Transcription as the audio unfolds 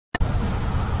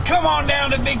Come on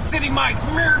down to Big City Mike's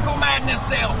Miracle Madness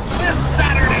sale this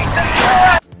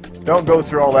Saturday. Don't go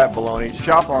through all that baloney.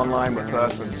 Shop online with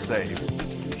us and save.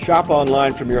 Shop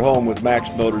online from your home with Max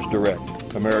Motors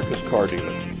Direct, America's car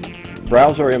dealer.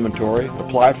 Browse our inventory,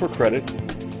 apply for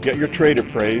credit, get your trade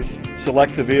appraised,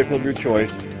 select the vehicle of your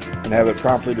choice, and have it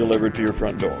promptly delivered to your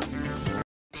front door.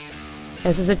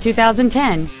 This is a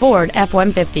 2010 Ford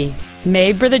F-150,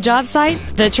 made for the job site,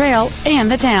 the trail,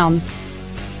 and the town.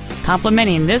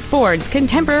 Complementing this Ford's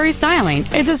contemporary styling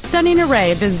is a stunning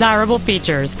array of desirable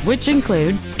features, which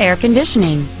include air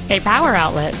conditioning, a power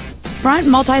outlet, front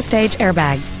multi-stage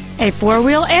airbags, a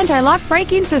four-wheel anti-lock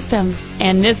braking system,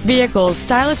 and this vehicle's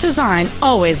stylish design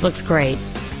always looks great.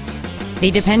 The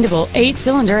dependable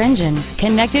 8-cylinder engine,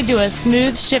 connected to a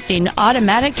smooth shifting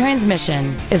automatic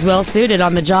transmission, is well suited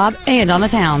on the job and on the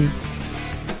town.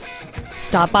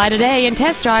 Stop by today and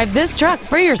test drive this truck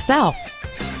for yourself.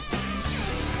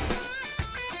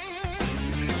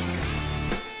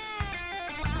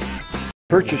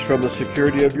 Purchase from the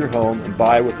security of your home and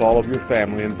buy with all of your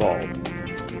family involved.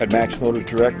 At Max Motors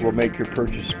Direct, we'll make your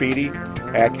purchase speedy,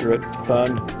 accurate,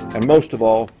 fun, and most of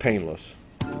all, painless.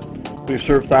 We've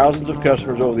served thousands of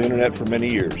customers over the internet for many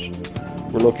years.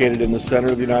 We're located in the center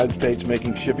of the United States,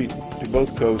 making shipping to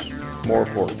both coasts more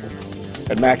affordable.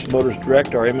 At Max Motors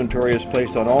Direct, our inventory is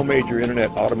placed on all major internet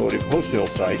automotive wholesale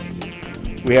sites.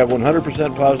 We have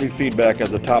 100% positive feedback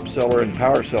as a top seller and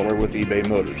power seller with eBay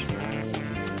Motors.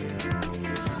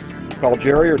 Call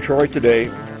Jerry or Troy today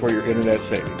for your internet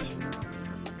savings.